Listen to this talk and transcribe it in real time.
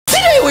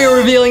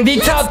revealing the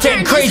top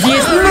 10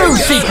 craziest move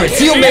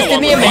secrets you missed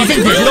in the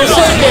amazing digital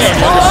circus.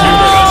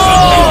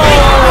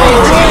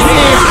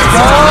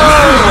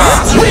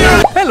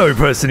 Hello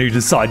person who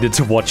decided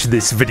to watch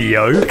this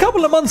video. A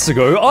couple of months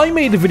ago, I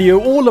made a video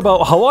all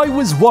about how I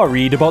was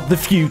worried about the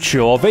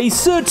future of a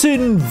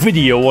certain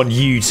video on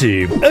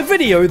YouTube. A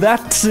video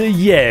that,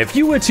 yeah, if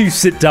you were to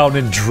sit down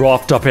and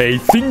draft up a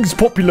things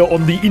popular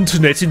on the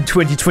internet in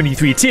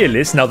 2023 tier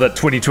list, now that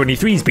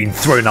 2023's been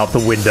thrown out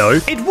the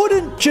window, it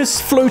wouldn't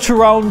just float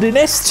around in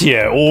S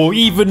tier or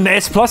even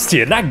S plus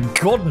tier. Nah,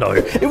 God no.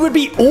 It would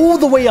be all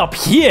the way up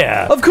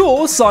here. Of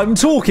course, I'm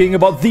talking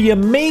about the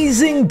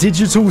amazing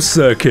digital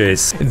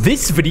circus.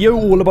 This video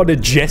all about a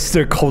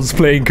jester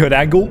cosplaying Kurt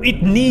Angle,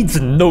 it needs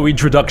no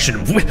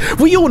introduction.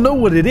 We all know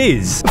what it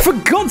is. For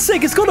God's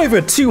sake, it's got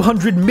over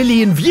 200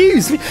 million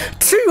views.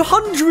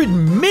 200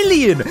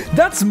 million!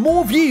 That's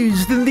more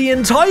views than the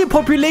entire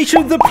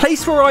population of the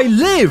place where I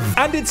live.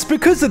 And it's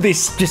because of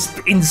this just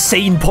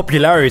insane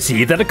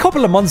popularity that a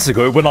couple of months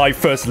ago, when I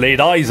first laid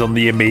eyes on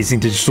the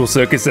amazing digital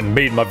circus and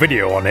made my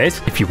video on it,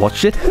 if you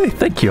watched it,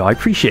 thank you, I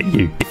appreciate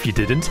you. If you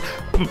didn't,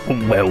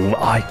 well,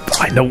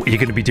 I know what you're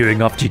going to be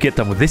doing after you get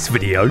done with this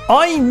video.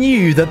 I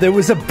knew that there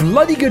was a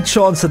bloody good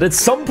chance that at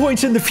some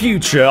point in the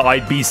future,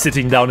 I'd be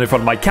sitting down in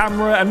front of my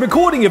camera and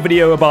recording a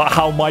video about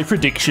how my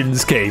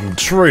predictions came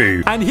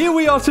true. And here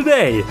we are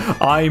today.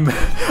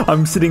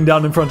 I'm sitting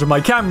down in front of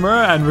my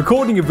camera and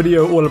recording a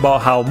video all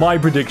about how my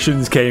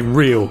predictions came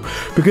real.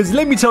 Because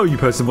let me tell you,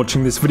 person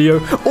watching this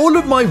video, all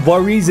of my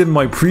worries in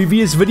my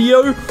previous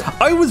video,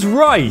 I was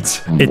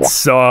right.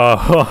 It's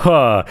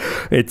not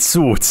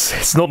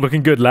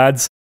looking good,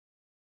 lads.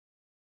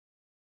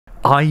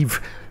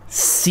 I've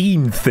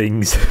seen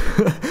things.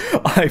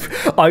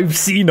 I've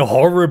seen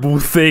horrible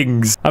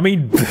things. I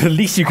mean, the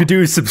least you could do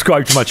is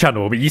subscribe to my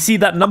channel. But you see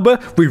that number?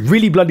 We're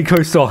really bloody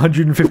close to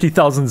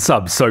 150,000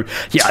 subs. So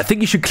yeah, I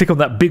think you should click on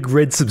that big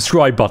red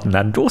subscribe button.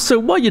 And also,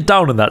 while you're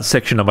down in that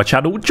section of my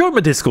channel, join my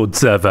Discord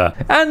server.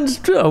 And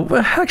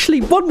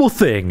actually, one more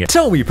thing.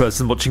 Tell me,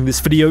 person watching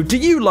this video, do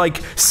you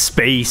like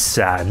space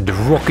and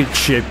rocket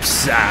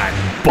ships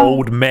and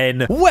bold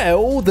men?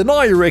 Well, then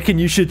I reckon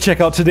you should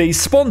check out today's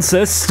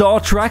sponsor,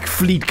 Star Trek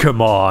Fleet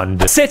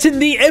Command. Set in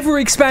the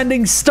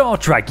ever-expanding Star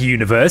Trek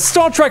universe,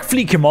 Star Trek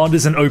Fleet Command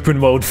is an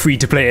open-world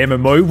free-to-play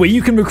MMO where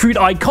you can recruit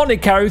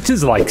iconic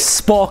characters like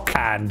Spock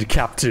and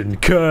Captain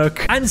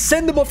Kirk and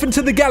send them off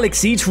into the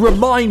galaxy to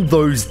remind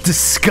those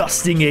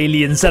disgusting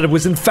aliens that it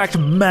was in fact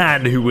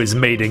man who was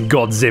made in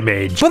God's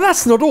image. But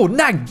that's not all.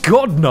 Nah,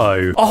 God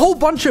no. A whole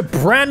bunch of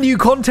brand new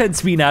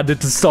content's been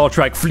added to Star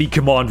Trek Fleet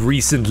Command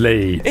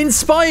recently.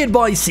 Inspired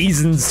by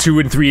seasons 2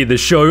 and 3 of the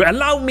show,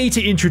 allow me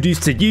to introduce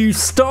to you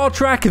Star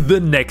Trek The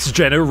Next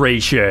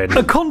Generation.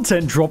 A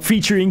content drop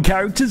featuring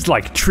characters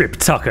like Trip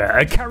Tucker,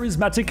 a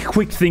charismatic,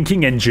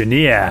 quick-thinking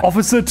engineer.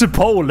 Officer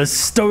T'Pol, a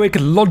stoic,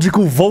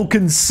 logical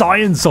Vulcan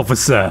science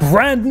officer.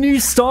 Brand new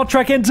Star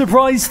Trek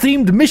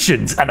Enterprise-themed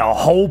missions, and a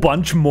whole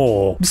bunch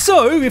more.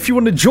 So, if you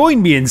want to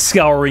join me in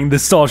scouring the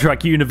Star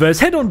Trek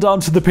universe, head on down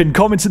to the pinned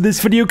comment of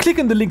this video, click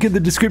on the link in the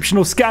description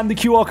or scan the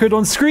QR code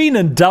on screen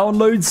and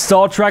download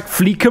Star Trek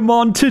Fleet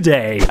Command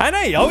today. And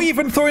hey, I'll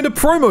even throw in a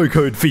promo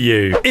code for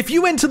you. If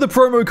you enter the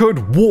promo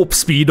code Warp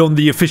Speed on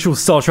the official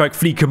Star Trek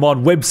Fleet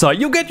Command website,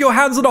 you'll get your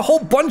hands on a whole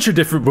bunch of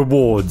different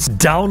rewards.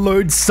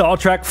 Download Star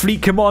Trek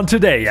Fleet Command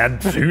today,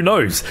 and who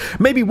knows,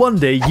 maybe one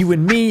day you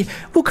and me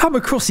will come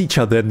across each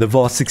other in the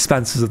vast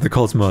expanses of the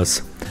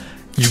cosmos.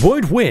 You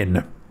won't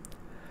win.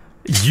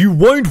 You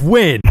won't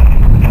win.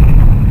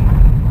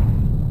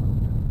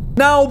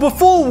 Now,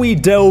 before we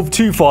delve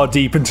too far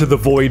deep into the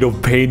void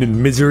of pain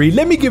and misery,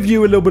 let me give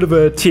you a little bit of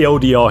a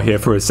TLDR here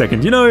for a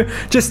second, you know,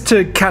 just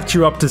to catch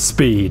you up to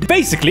speed.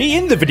 Basically,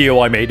 in the video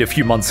I made a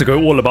few months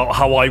ago all about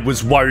how I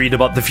was worried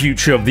about the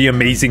future of the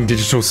amazing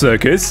digital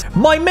circus,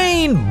 my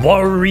main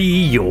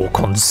worry or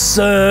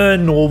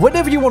concern or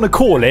whatever you want to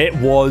call it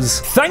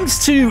was,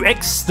 thanks to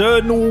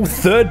external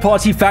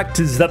third-party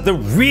factors that the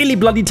really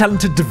bloody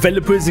talented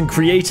developers and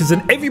creators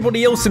and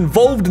everybody else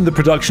involved in the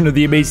production of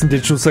the amazing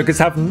digital circus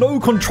have no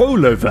control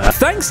over.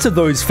 Thanks to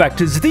those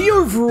factors, the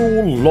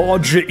overall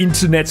larger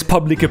internet's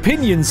public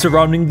opinion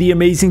surrounding the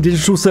amazing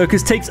digital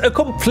circus takes a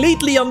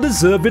completely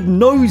undeserved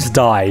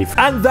nosedive.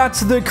 And that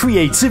the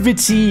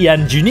creativity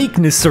and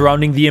uniqueness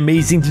surrounding the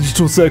amazing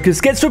digital circus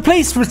gets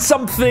replaced with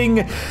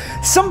something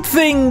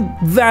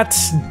that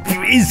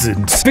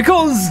isn't.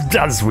 Because,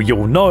 as we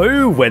all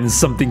know, when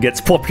something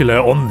gets popular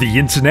on the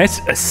internet,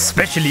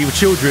 especially with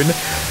children,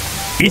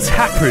 it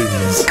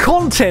happens.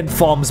 Content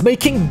farms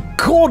making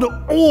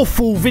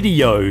god-awful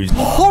videos,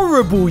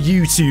 horrible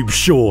YouTube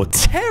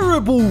shorts,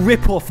 terrible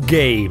rip-off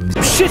games,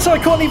 shit I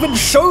can't even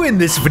show in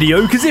this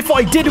video because if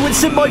I did it would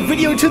send my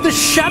video to the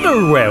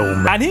Shadow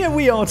Realm. And here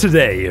we are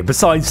today,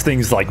 besides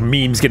things like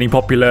memes getting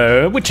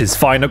popular, which is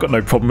fine, I've got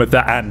no problem with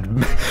that, and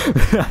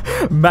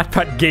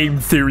MatPat Game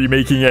Theory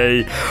making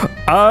a,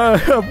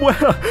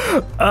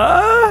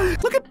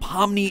 look at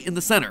Pomni in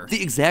the center,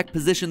 the exact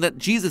position that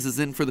Jesus is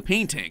in for the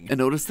painting. And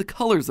notice the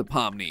colors of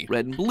Pomni,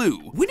 red and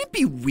blue. Wouldn't it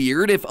be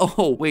weird if,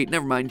 oh wait,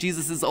 never mind,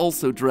 Jesus is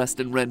also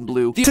dressed in red and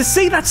blue. To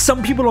say that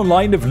some people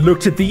online have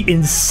looked at the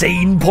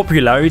insane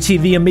popularity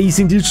of the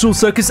Amazing Digital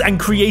Circus and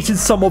created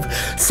some of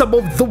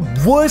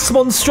the worst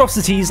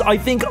monstrosities I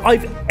think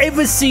I've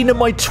ever seen in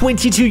my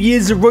 22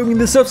 years of roaming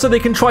the surf, so they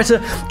can try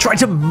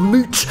to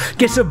mooch,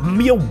 get a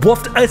mere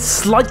waft, a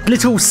slight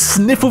little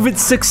sniff of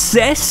its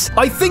success.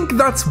 I think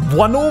that's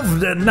one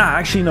of,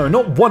 actually no,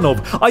 not one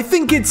of, I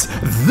think it's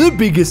the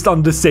biggest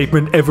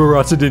understatement ever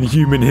uttered in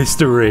human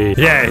history.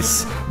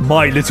 Yes,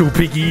 my little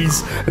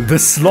piggies, the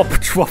slop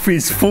trough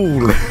is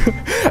full.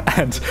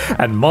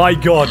 and my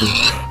god,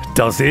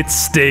 does it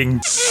sting.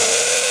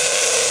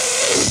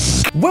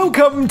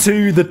 Welcome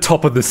to the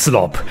top of the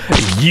slop,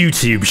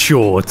 YouTube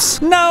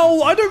Shorts.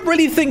 Now, I don't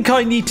really think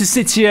I need to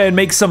sit here and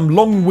make some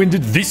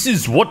long-winded "this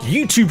is what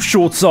YouTube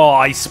Shorts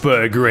are"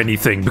 iceberg or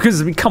anything, because,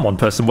 I mean, come on,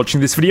 person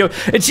watching this video,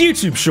 it's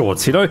YouTube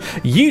Shorts, you know?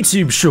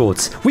 YouTube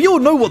Shorts. We all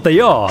know what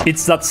they are.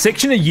 It's that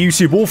section of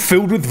YouTube all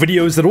filled with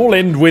videos that all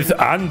end with,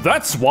 "and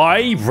that's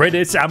why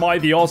Reddit, am I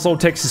the arsehole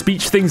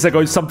text-to-speech," things that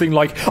go something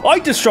like, "I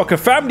just struck a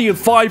family of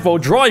 5 while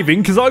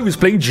driving because I was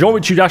playing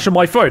Geometry Dash on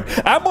my phone.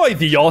 Am I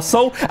the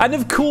arsehole?" And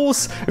of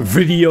course,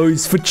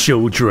 videos for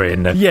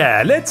children.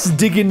 Yeah, let's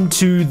dig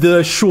into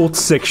the shorts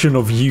section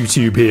of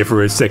YouTube here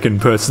for a second,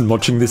 person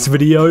watching this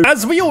video.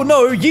 As we all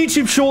know,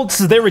 YouTube Shorts,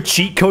 they're a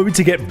cheat code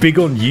to get big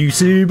on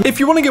YouTube. If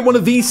you want to get one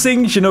of these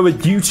things, you know, a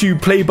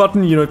YouTube play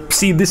button, you know,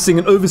 see this thing,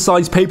 an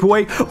oversized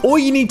paperweight, all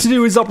you need to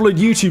do is upload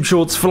YouTube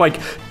Shorts for like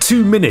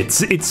 2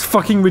 minutes. It's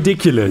fucking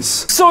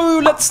ridiculous. So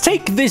let's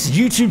take this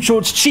YouTube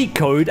Shorts cheat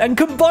code and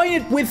combine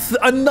it with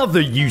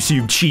another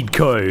YouTube cheat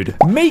code: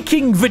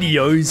 making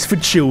videos for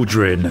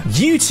children.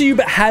 YouTube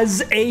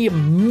has a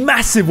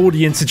massive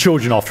audience of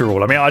children after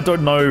all. I mean, I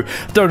don't know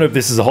if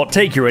this is a hot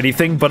take or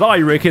anything, but I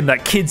reckon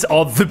that kids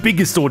are the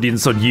biggest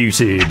audience on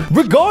YouTube.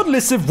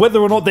 Regardless of whether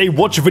or not they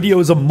watch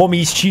videos on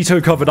mommy's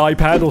Cheeto-covered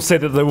iPad or say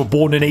that they were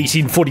born in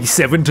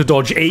 1847 to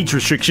dodge age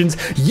restrictions,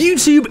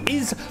 YouTube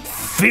is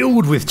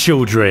filled with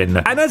children.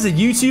 And as a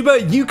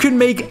YouTuber, you can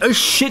make a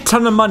shit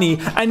ton of money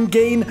and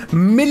gain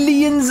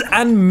millions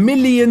and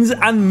millions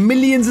and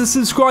millions of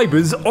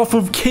subscribers off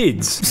of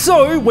kids.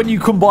 So when you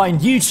combine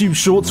YouTube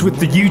Shorts with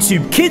the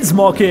YouTube Kids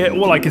market,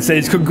 all I can say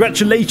is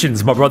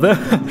congratulations, my brother.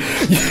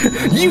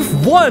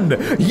 You've won!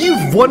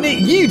 You've won it,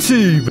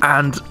 YouTube!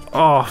 And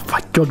oh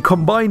my god,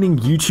 combining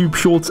YouTube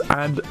Shorts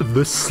and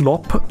the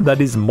slop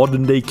that is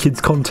modern day kids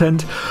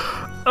content.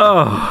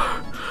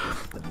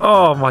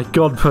 Oh my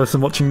god,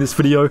 person watching this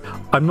video,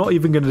 I'm not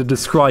even going to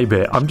describe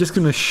it. I'm just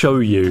going to show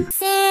you.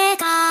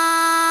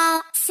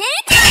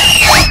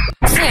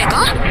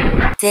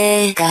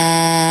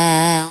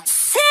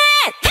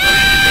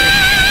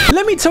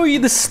 Let me tell you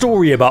the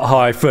story about how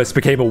I first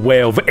became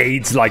aware of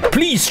aids like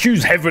 "please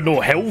choose heaven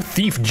or hell,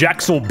 Thief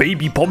Jax or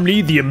Baby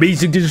Pomni, the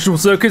Amazing Digital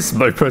Circus."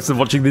 No person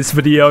watching this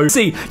video.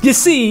 You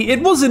see,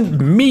 it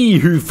wasn't me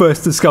who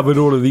first discovered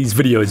all of these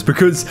videos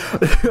because,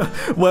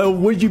 well,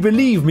 would you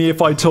believe me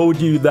if I told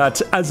you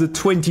that as a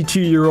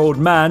 22-year-old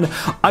man,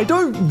 I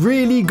don't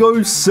really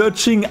go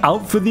searching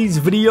out for these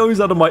videos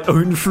out of my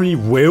own free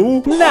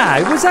will? Nah,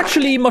 it was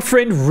actually my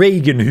friend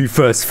Reagan who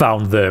first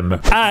found them.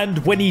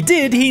 And when he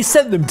did, he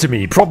sent them to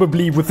me, probably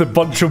with a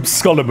bunch of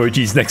skull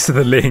emojis next to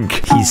the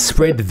link. He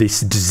spread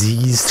this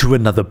disease to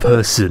another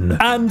person.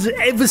 And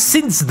ever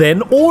since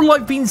then, all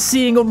I've been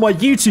seeing on my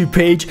YouTube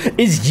page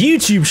is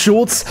YouTube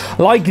Shorts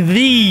like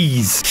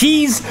these.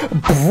 He's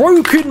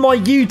broken my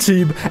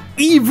YouTube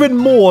even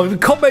more.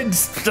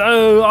 Comments,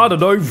 I don't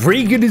know,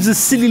 Reagan is a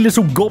silly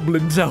little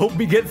goblin to help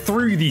me get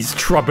through these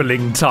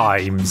troubling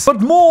times.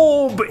 But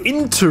more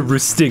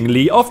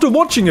interestingly, after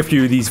watching a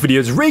few of these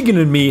videos, Reagan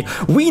and me,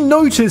 we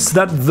noticed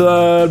that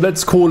the,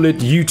 let's call it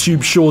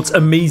YouTube Shorts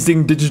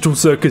Amazing Digital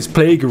Circus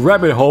Plague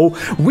rabbit hole,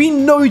 we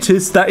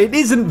noticed that it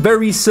isn't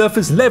very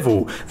surface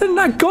level. Then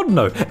god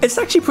no, it's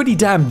actually pretty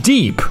damn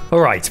deep.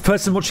 Alright,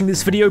 person watching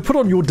this video, put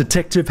on your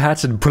detective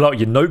hat and pull out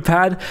your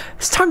notepad.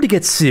 It's time to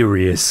get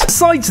serious.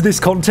 Besides this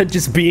content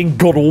just being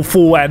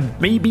god-awful and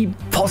maybe,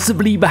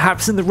 possibly,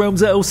 perhaps in the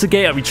realms of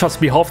Elsagate, I mean,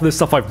 trust me, half of the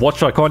stuff I've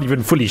watched I can't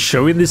even fully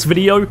show in this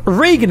video.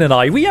 Reagan and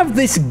I, we have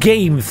this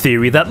game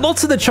theory that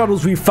lots of the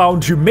channels we've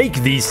found who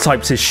make these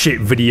types of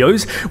shit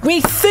videos, we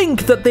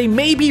think that they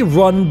may be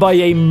run by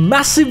a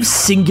massive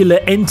singular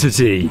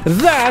entity.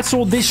 That,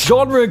 or this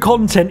genre of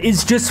content,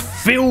 is just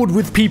filled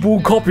with people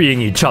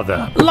copying each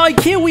other. Like,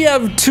 here we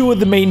have 2 of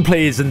the main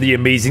players in the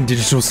Amazing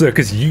Digital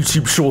Circus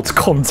YouTube Shorts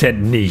content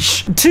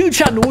niche. 2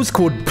 channels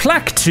called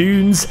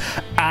Placktoons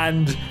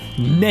and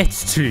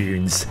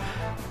Nettoons.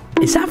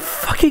 Is that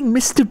fucking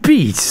Mr.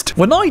 Beast?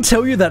 When I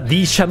tell you that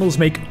these channels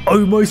make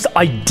almost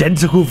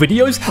identical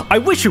videos, I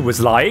wish I was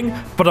lying,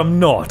 but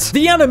I'm not.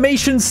 The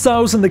animation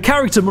styles and the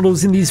character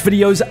models in these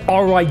videos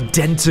are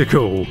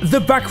identical. The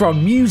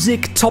background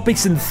music,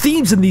 topics, and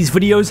themes in these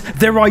videos,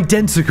 they're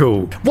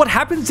identical. What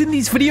happens in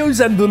these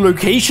videos and the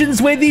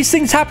locations where these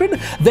things happen,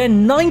 they're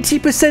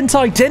 90%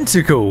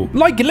 identical.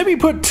 Like, let me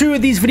put two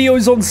of these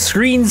videos on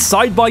screen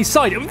side by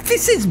side.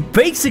 This is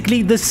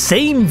basically the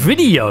same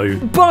video.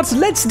 But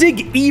let's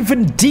dig even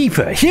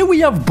deeper. Here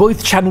we have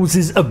both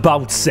channels'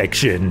 about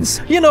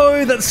sections. You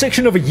know, that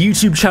section of a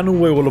YouTube channel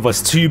where all of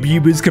us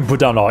TubeUbers can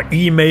put down our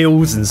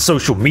emails and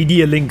social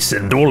media links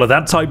and all of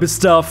that type of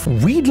stuff.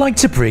 We'd like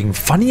to bring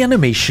funny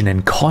animation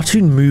and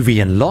cartoon movie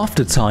and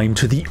laughter time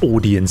to the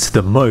audience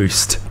the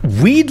most.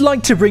 We'd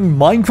like to bring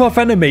Minecraft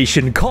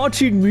animation,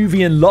 cartoon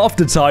movie and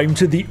laughter time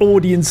to the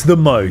audience the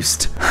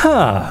most.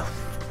 Huh.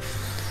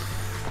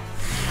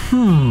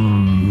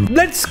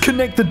 Let's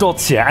connect the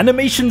dots here.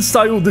 Animation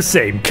style the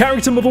same,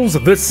 character models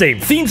the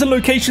same, themes and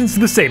locations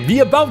the same,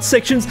 the about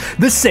sections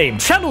the same,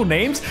 channel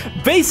names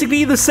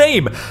basically the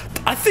same.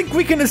 I think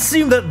we can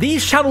assume that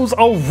these channels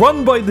are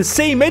run by the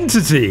same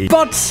entity.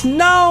 But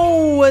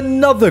now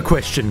another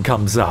question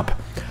comes up.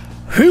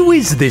 Who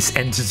is this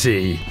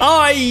entity?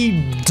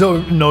 I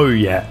don't know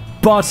yet.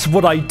 But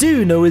what I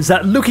do know is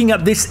that looking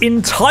at this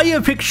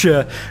entire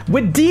picture,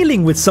 we're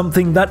dealing with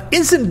something that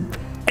isn't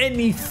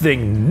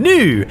anything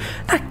new.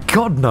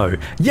 God no.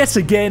 Yet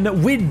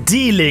again, we're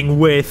dealing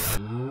with...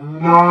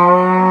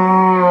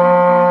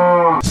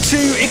 To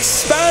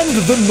expand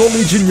the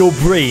knowledge in your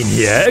brain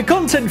here, a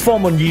content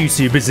farm on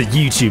YouTube is a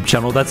YouTube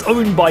channel that's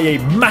owned by a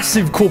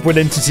massive corporate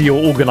entity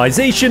or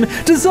organization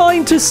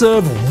designed to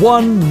serve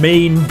one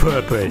main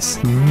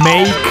purpose: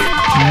 make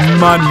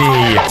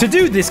money. To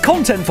do this,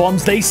 content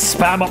farms, they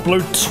spam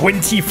upload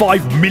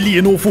 25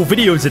 million awful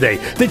videos a day.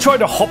 They try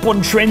to hop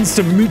on trends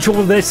to mooch all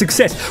of their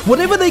success.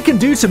 Whatever they can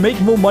do to make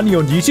more money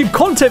on YouTube,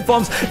 content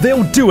farms,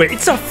 they'll do it.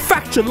 It's a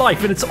fact of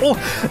life, and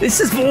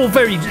this is all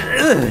very...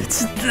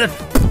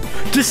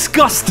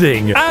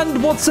 disgusting.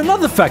 And what's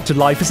another fact of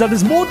life is that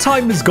as more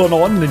time has gone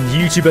on and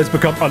YouTube has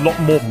become a lot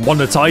more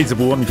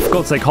monetizable, and for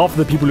God's sake, half of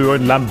the people who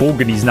own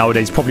Lamborghinis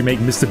nowadays probably make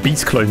Mr.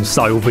 Beast clone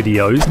style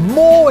videos,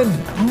 more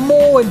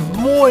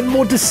and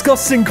more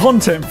disgusting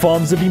content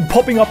farms have been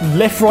popping up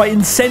left, right,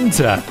 and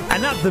center.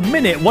 And at the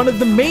minute, one of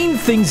the main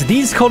things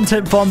these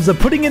content farms are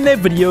putting in their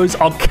videos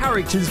are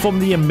characters from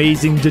the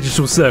Amazing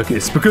Digital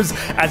Circus, because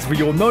as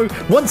we all know,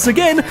 once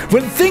again,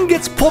 when thing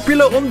gets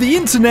popular on the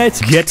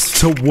internet, gets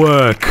to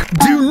work.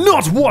 Do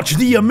not watch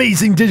the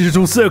Amazing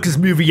Digital Circus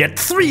movie at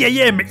 3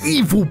 AM.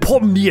 Evil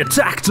Pomni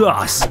attacked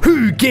us.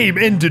 Who game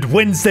ended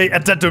Wednesday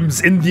at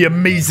Adams in the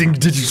Amazing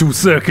Digital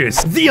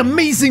Circus? The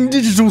Amazing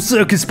Digital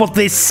Circus, but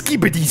their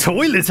skibbity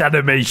toilet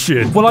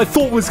animation. What I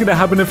thought was going to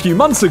happen a few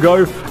months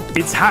ago,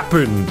 it's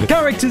happened.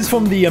 Characters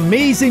from the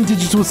Amazing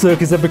Digital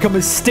Circus have become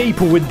a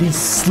staple with these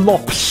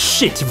slop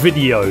shit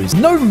videos.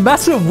 No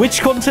matter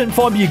which content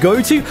farm you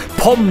go to,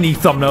 Pomni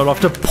thumbnail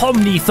after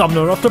Pomni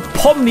thumbnail after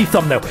Pomni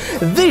thumbnail.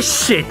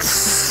 This shit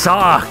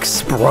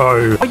sucks,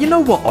 bro. You know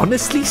what?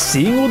 Honestly,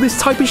 seeing all this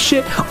type of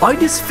shit, I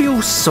just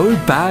feel so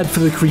bad for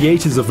the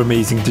creators of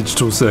Amazing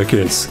Digital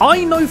Circus.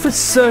 I know for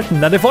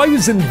certain that if I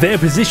was in their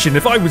position,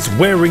 if I was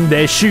wearing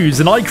their shoes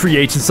and I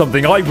created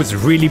something I was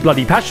really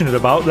bloody passionate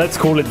about, let's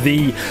call it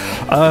the,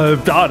 I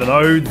don't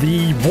know,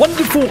 the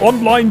wonderful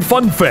online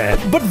fun fair.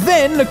 But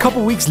then, a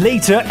couple weeks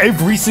later,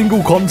 every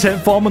single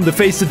content farm on the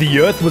face of the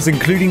earth was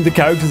including the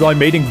characters I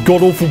made in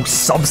god-awful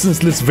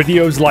substanceless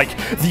videos like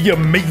the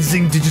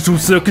Amazing Digital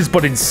Circus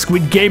but in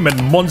Squid Game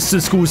and Monster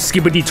School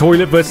Skibbity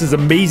Toilet versus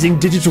Amazing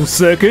Digital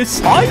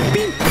Circus. I'd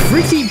be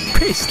pretty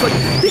pissed. Like,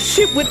 this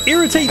shit would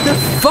irritate the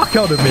fuck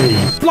out of me.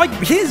 Like,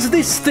 here's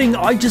this thing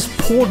I just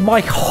poured my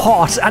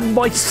heart and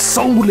my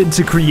soul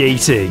into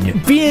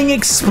creating, being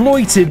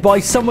exploited by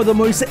some of the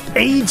most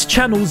aged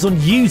channels on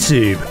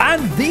YouTube.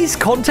 And these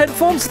content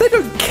farms, they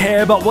don't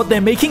care about what they're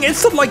making.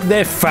 It's not like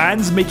they're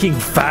fans making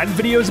fan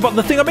videos about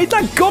the thing I made.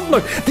 Like, God no.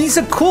 These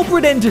are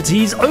corporate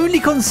entities only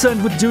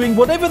concerned with doing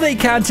whatever they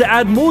can to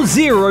add more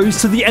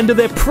zeros to the end of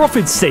their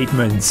profit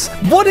statements.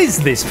 What is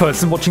this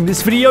person watching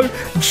this video?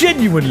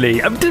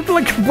 Genuinely, I'm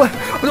like, what?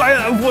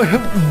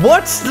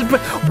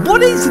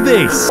 What is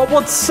this?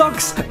 What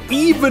sucks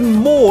even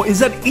more is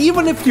that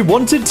even if you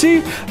wanted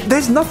to,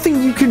 there's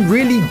nothing you can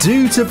really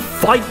do to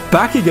fight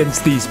back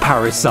against these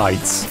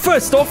parasites.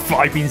 First off,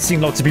 I've been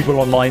seeing lots of people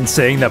online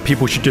saying that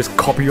people should just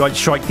copyright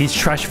strike these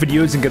trash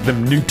videos and get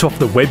them nuked off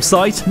the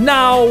website.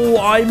 Now,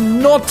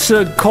 I'm not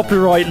a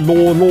copyright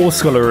law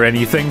scholar or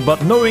anything,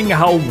 but knowing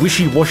how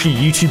wishy-washy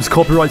YouTube's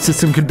copyright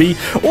system can be,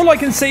 all I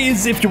can say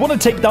is if you want to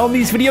take down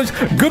these videos,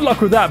 good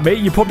luck with that, mate.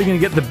 You're probably probably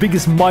going to get the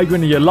biggest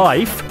migraine of your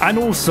life. And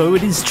also,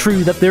 it is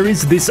true that there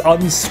is this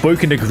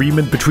unspoken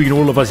agreement between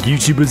all of us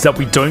YouTubers that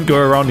we don't go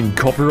around and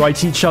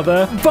copyright each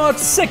other. But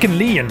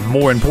secondly, and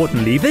more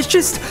importantly, there's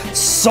just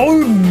so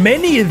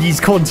many of these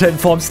content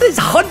farms.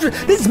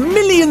 There's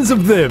millions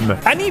of them.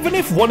 And even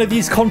if one of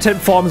these content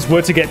farms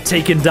were to get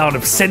taken down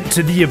and sent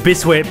to the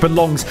abyss where it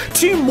belongs,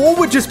 2 more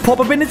would just pop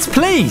up in its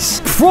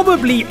place.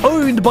 Probably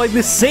owned by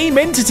the same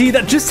entity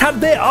that just had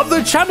their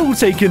other channel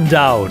taken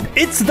down.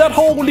 It's that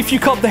whole if you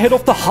cut the head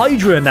off the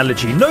Hydra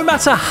analogy. No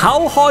matter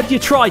how hard you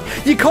try,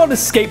 you can't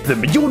escape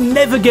them. You'll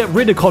never get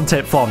rid of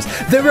content farms.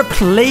 They're a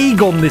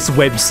plague on this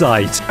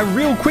website. And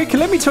real quick,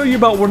 let me tell you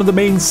about one of the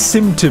main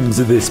symptoms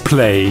of this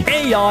plague.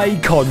 AI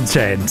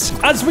content.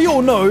 As we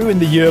all know, in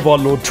the year of our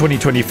Lord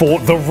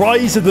 2024, the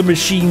rise of the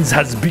machines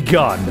has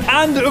begun.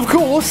 And of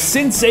course,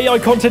 since AI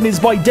content is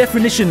by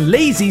definition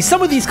lazy,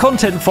 some of these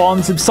content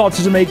farms have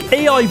started to make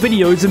AI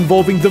videos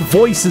involving the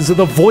voices of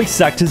the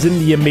voice actors in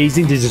the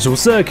Amazing Digital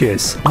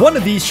Circus. One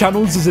of these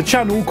channels is a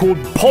channel called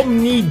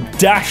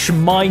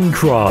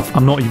Pomni-Minecraft.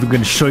 I'm not even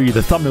going to show you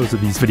the thumbnails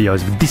of these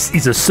videos, but this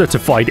is a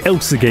certified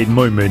Elsagate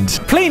moment.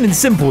 Plain and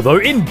simple though,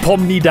 in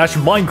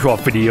Pomni-Minecraft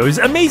videos,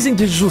 Amazing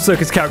Digital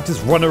Circus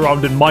characters run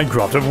around in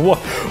Minecraft. And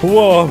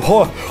whoa,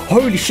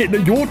 holy shit,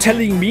 you're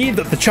telling me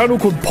that the channel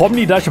called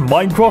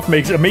Pomni-Minecraft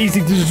makes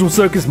Amazing Digital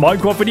Circus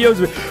Minecraft videos?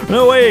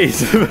 No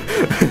ways.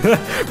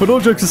 But all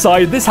jokes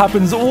aside, this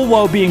happens all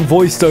while being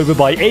voiced over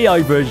by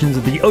AI versions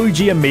of the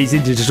OG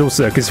Amazing Digital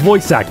Circus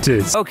voice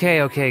actors.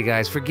 Okay,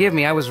 guys, forgive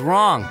me, I was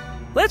wrong.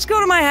 Let's go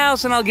to my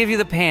house and I'll give you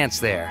the pants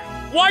there.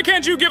 Why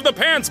can't you give the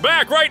pants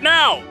back right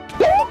now?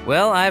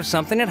 Well, I have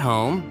something at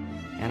home,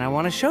 and I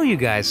want to show you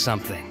guys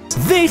something.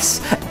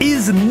 This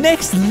is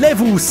next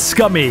level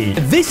scummy.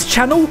 This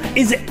channel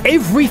is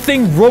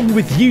everything wrong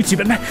with YouTube,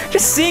 and man,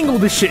 just seeing all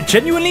this shit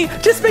genuinely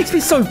just makes me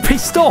so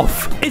pissed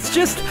off. It's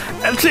just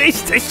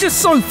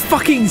so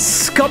fucking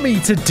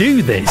scummy to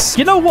do this.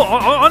 You know what?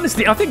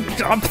 Honestly, I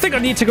think I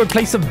need to go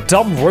play some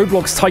dumb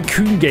Roblox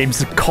tycoon games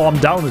to calm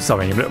down or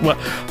something.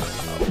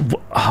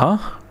 Huh?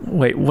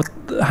 Wait, what?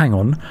 Hang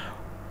on.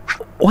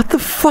 What the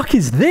fuck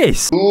is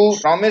this? You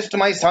promised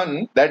my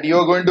son that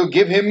you're going to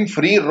give him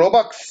free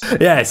Robux.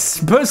 Yes,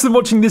 person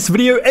watching this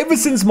video, ever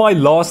since my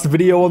last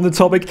video on the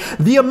topic,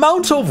 the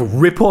amount of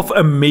rip-off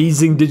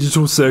Amazing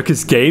Digital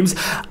Circus games,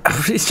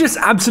 it's just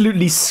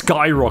absolutely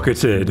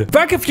skyrocketed.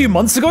 Back a few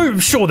months ago,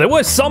 sure, there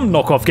were some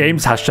knockoff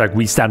games, hashtag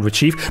we stand with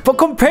Chief, but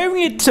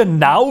comparing it to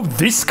now,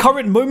 this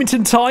current moment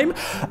in time,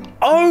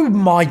 oh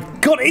my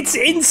god, it's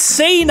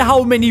insane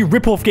how many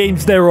rip-off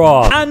games there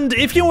are. And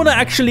if you want to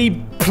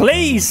actually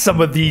play some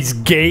of these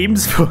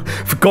games for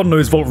God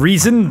knows what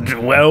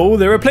reason, well,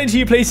 there are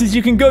plenty of places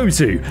you can go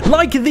to,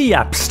 like the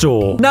App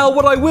Store. Now,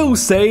 what I will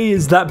say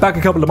is that back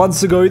a couple of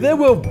months ago, there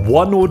were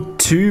 1 or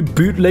 2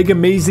 bootleg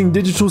Amazing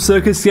Digital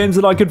Circus games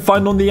that I could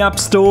find on the App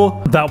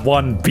Store. That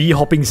one bee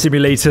hopping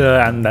simulator,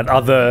 and that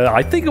other,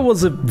 I think it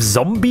was a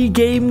zombie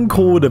game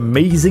called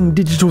Amazing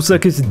Digital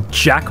Circus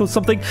Jack or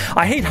something.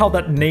 I hate how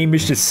that name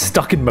is just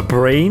stuck in my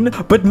brain.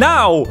 But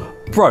now,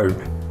 bro,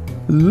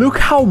 look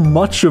how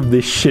much of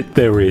this shit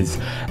there is.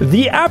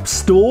 The App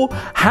Store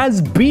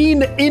has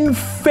been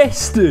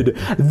infested.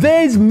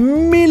 There's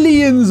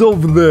millions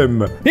of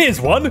them. Here's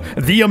one,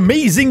 the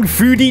Amazing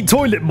Foodie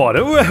Toilet Mod.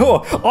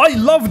 I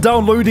love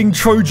downloading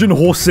Trojan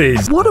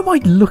horses. What am I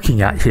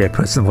looking at here,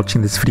 person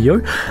watching this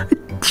video?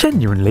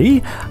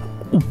 Genuinely,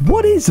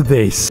 what is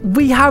this?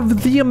 We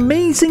have the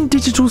Amazing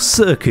Digital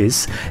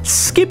Circus,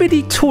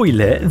 Skibbity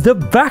Toilet, the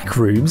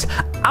Backrooms,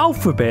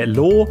 Alphabet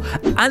Law,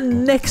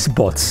 and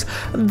Nextbots.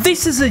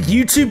 This is a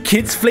YouTube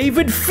Kids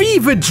flavored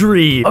fever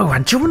dream. Oh,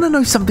 and do you want to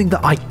know something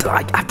that I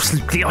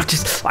absolutely, I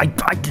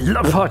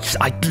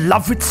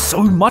love it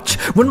so much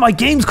when my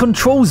game's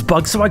controls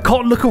bug so I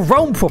can't look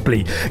around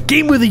properly.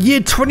 Game of the year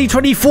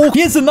 2024.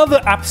 Here's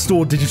another App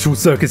Store Digital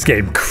Circus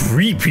game,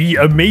 Creepy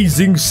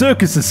Amazing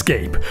Circus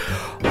Escape.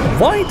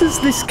 Why does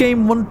this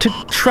game want to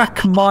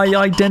track my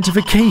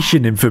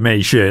identification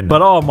information?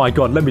 But oh my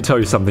god, let me tell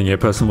you something here,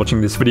 person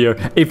watching this video.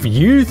 If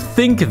you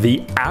think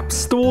the App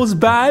Store's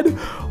bad,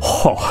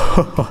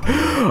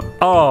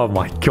 oh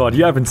my god,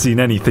 you haven't seen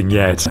anything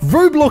yet.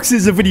 Roblox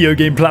is a video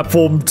game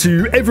platform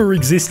to ever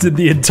exist in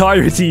the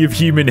entirety of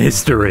human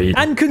history.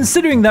 And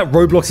considering that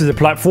Roblox is a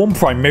platform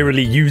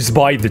primarily used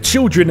by the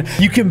children,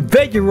 you can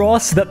bet your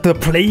ass that the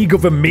plague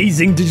of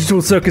Amazing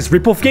Digital Circus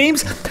ripoff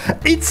games,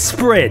 it's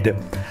spread.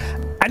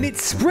 And it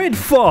spread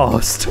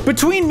fast.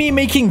 Between me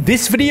making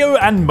this video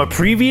and my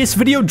previous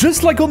video,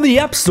 just like on the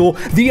App Store,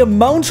 the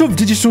amount of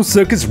Digital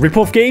Circus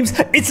ripoff games,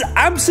 it's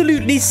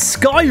absolutely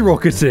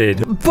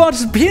skyrocketed.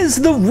 But here's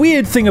the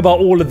weird thing about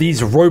all of these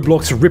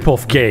Roblox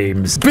ripoff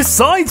games.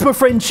 Besides my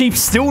friend Chief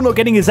still not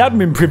getting his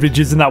admin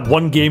privileges in that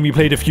one game we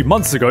played a few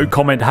months ago,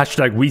 comment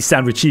hashtag we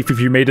stand with Chief if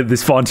you made it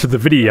this far into the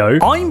video,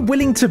 I'm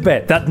willing to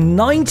bet that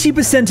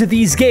 90% of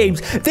these games,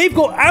 they've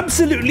got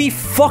absolutely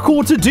fuck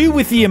all to do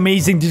with the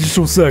Amazing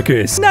Digital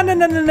Circus.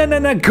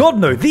 Circus. No, God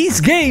no,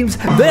 these games,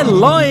 they're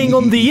lying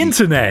on the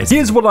internet.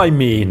 Here's what I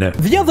mean.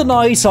 The other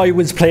night, I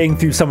was playing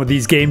through some of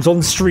these games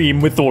on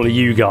stream with all of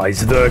you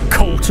guys, the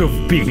Cult of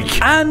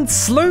Beak. And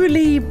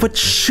slowly but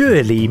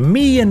surely,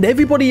 me and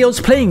everybody else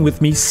playing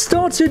with me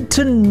started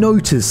to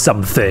notice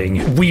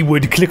something. We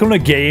would click on a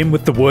game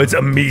with the words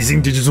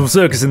Amazing Digital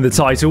Circus in the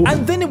title,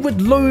 and then it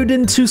would load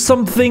into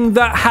something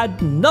that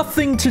had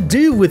nothing to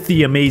do with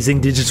the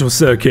Amazing Digital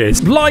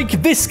Circus.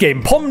 Like this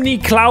game,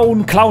 Pomni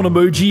Clown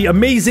emoji,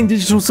 Amazing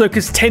Digital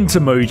Circus tent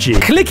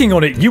emoji. Clicking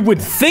on it, you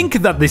would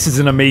think that this is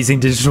an Amazing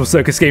Digital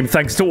Circus game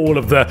thanks to all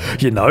of the,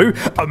 you know,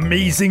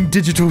 Amazing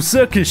Digital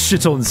Circus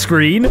shit on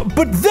screen.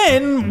 But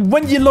then,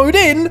 when you load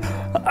in,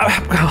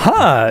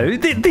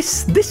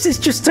 this is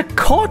just a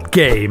card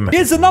game.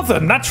 Here's another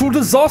Natural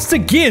Disaster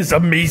Gears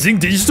Amazing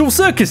Digital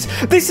Circus.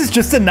 This is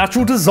just a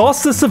natural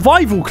disaster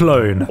survival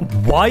clone.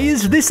 Why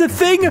is this a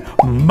thing?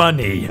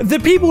 Money. The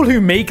people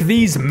who make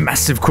these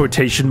massive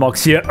quotation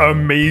marks here,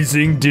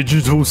 Amazing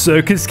Digital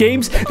Circus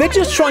games, they're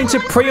just trying to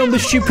prey on the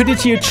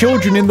stupidity of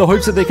children in the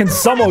hopes that they can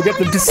somehow get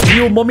them to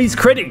steal mommy's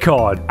credit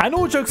card. And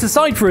all jokes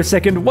aside for a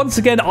second, once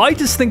again, I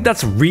just think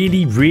that's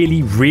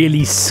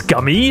really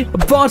scummy.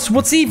 But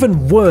what's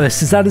even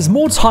worse is that as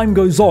more time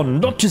goes on,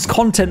 not just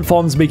content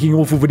farms making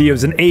awful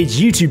videos and aged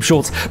YouTube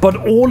shorts, but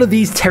all of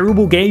these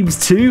terrible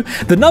games too,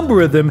 the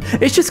number of them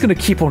is just going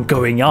to keep on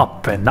going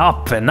up and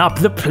up and up.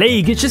 The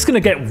plague is just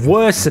going to get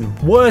worse and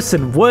worse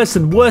and worse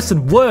and worse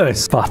and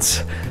worse.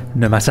 But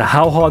no matter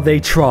how hard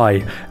they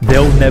try,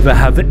 they'll never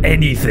have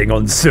anything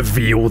on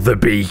Seville the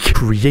Beak.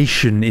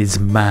 Creation is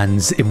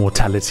man's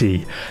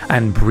immortality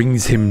and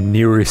brings him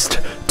nearest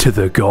to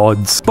the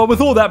gods. But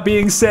with all that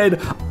being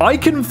said, I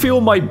can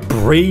feel my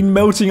brain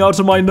melting out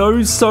of my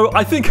nose, so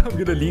I think I'm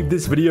gonna leave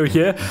this video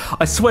here.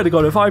 I swear to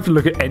God, if I have to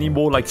look at any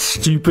more like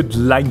stupid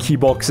Lanky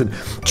Box and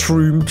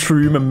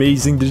Troom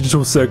Amazing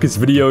Digital Circus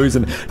videos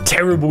and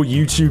terrible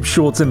YouTube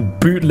shorts and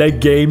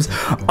bootleg games,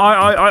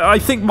 I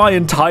think my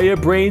entire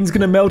brain's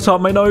gonna melt out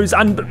my nose.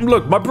 And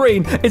look, my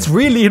brain, it's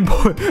really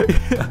important.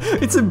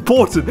 It's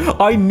important.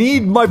 I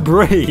need my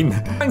brain.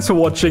 Thanks for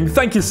watching.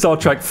 Thank you Star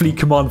Trek Fleet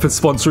Command for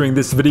sponsoring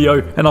this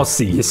video, and I'll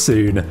see you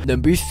soon.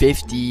 Number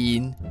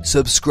 15.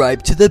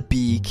 Subscribe to the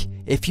Beak.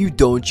 If you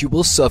don't, you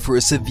will suffer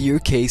a severe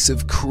case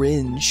of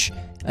cringe,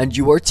 and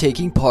you are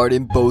taking part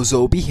in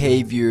bozo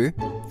behavior.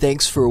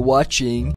 Thanks for watching.